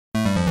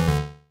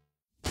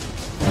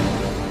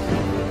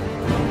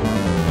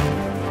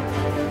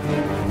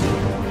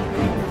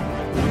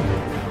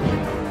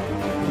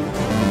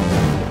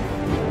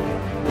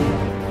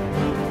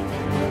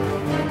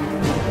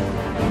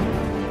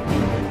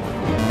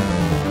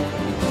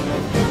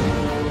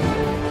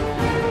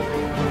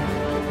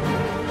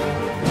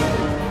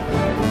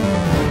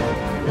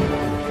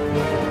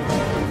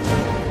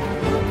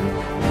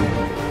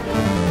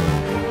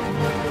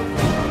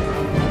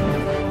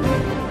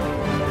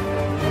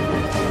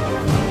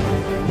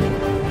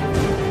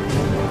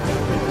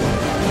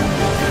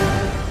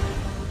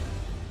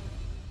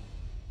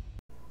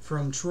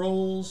From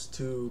trolls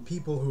to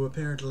people who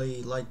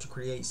apparently like to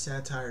create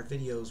satire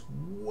videos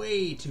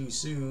way too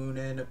soon,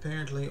 and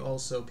apparently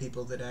also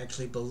people that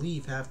actually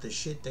believe half the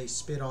shit they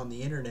spit on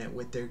the internet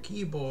with their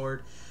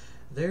keyboard,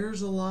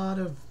 there's a lot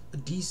of a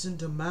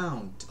decent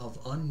amount of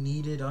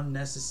unneeded,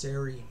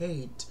 unnecessary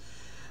hate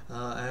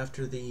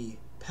after the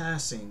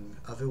passing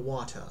of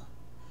Iwata.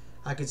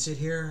 I could sit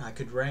here, I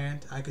could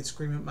rant, I could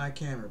scream at my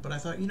camera, but I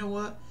thought, you know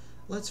what?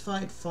 Let's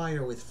fight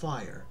fire with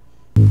fire.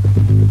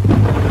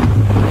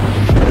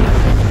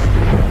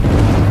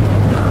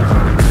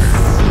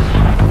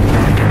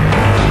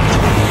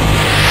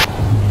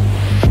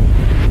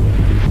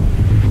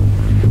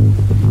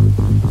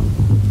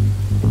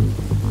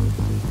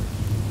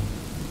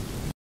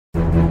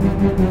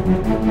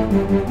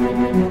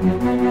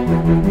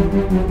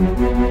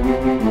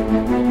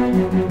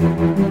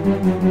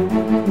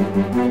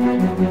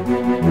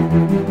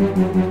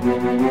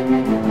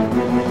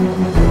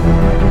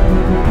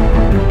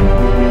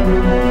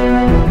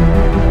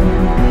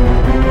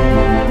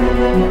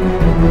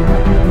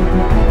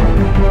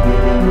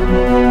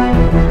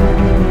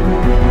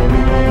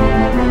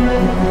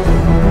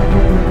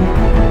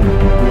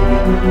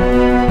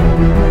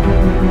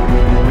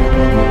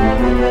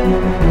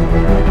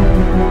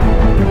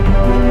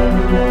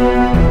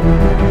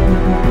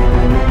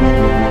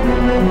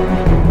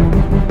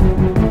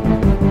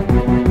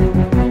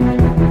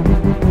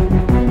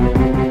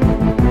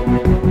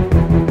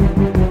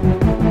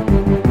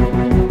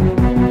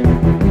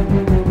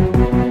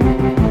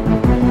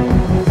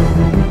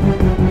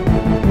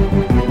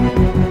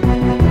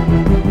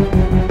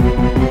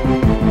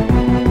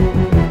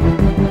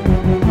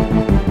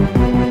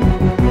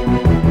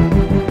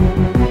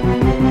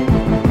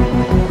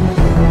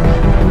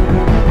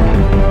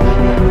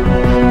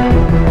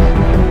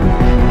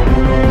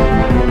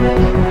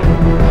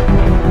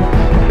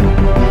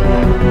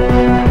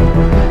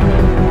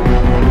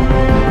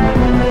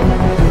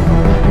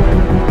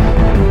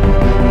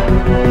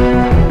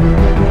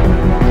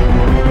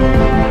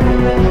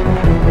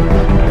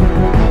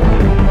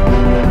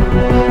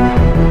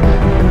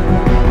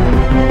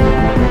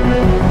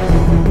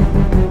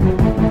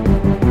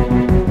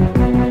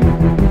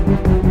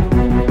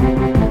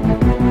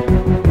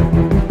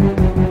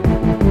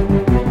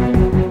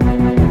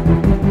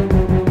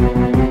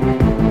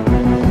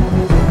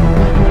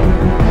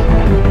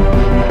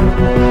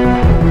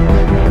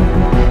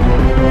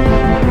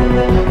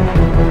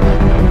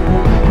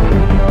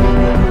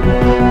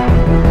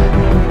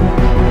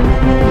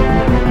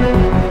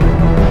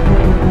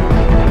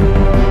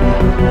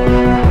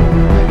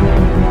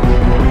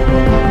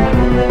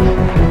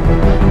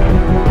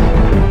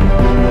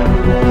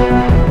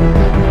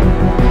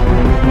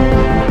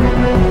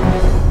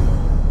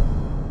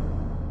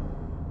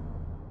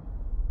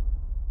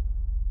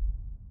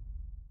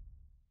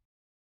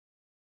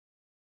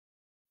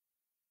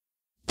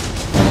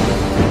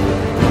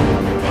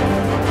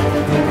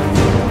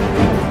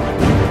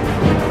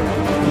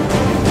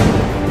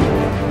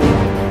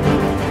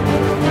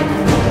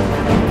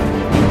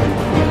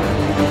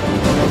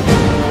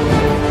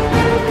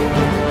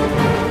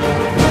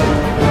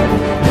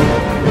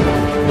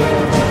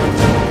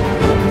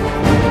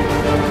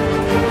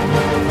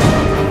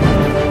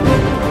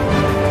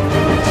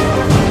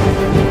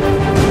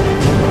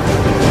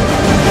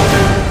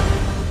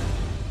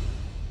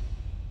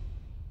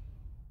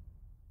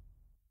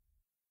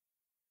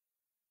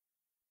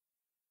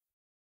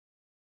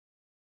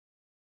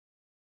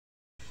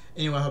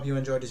 Anyway, I hope you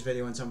enjoyed this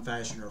video in some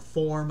fashion or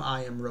form.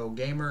 I am Rogue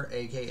Gamer,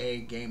 aka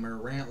Gamer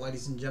Rant,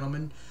 ladies and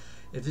gentlemen.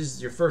 If this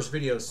is your first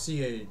video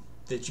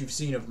that you've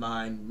seen of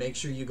mine, make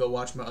sure you go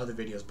watch my other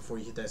videos before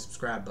you hit that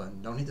subscribe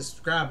button. Don't hit the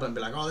subscribe button and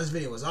be like, oh, this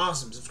video was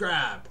awesome,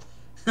 subscribe.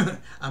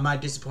 I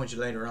might disappoint you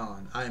later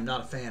on. I am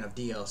not a fan of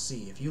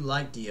DLC. If you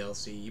like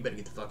DLC, you better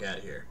get the fuck out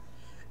of here.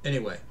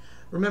 Anyway,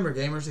 remember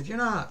gamers, if you're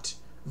not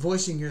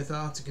voicing your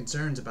thoughts and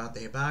concerns about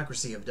the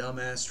hypocrisy of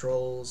dumbass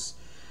trolls,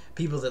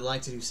 people that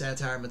like to do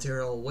satire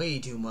material way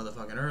too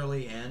motherfucking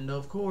early, and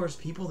of course,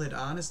 people that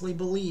honestly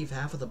believe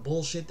half of the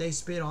bullshit they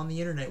spit on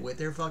the internet with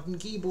their fucking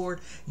keyboard,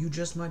 you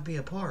just might be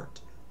a part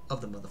of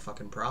the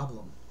motherfucking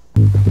problem.